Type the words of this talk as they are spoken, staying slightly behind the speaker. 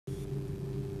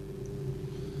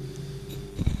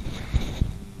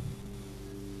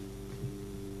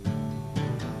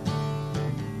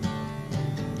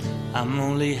I'm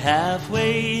only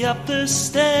halfway up the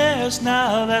stairs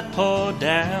now that pour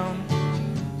down.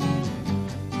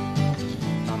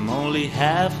 I'm only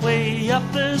halfway up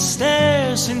the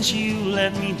stairs since you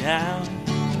let me down.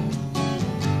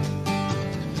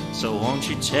 So won't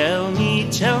you tell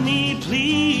me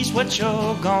please what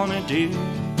you're gonna do?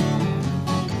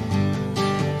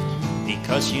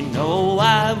 Because you know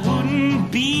I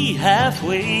wouldn't be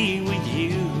halfway with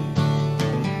you.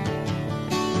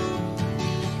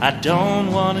 I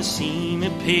don't wanna seem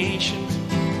impatient,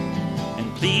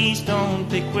 and please don't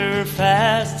think we're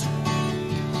fast,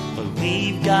 but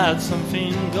we've got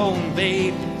something going,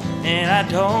 babe, and I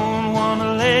don't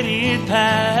wanna let it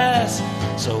pass.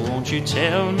 So won't you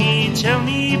tell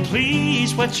me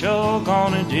please what you're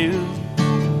gonna do?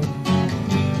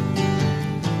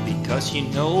 Because you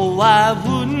know I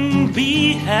wouldn't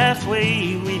be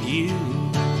halfway with you.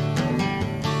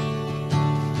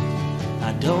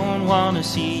 I don't wanna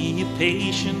see you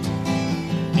patient,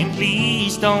 and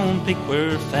please don't think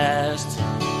we're fast,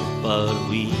 but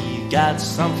we've got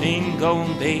something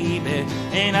going, baby,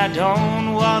 and I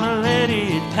don't wanna let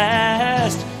it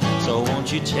pass. So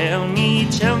won't you tell me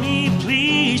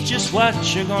please just what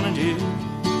you're gonna do?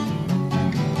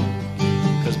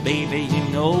 'Cause baby, you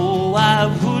know I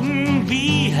wouldn't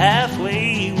be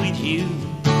halfway with you.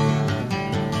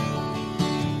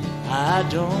 I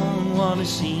don't wanna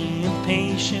seem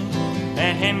impatient,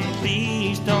 and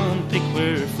please don't think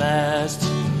we're fast,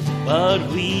 but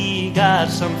we got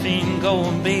something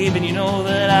going, babe, and you know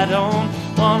that I don't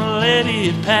wanna let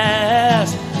it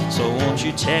pass. So won't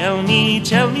you tell me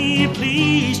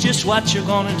please just what you're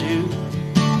gonna do?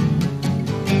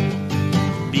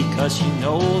 Because you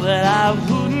know that I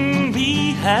wouldn't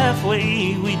be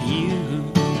halfway with you.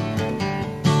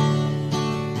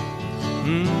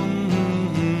 Mm-hmm.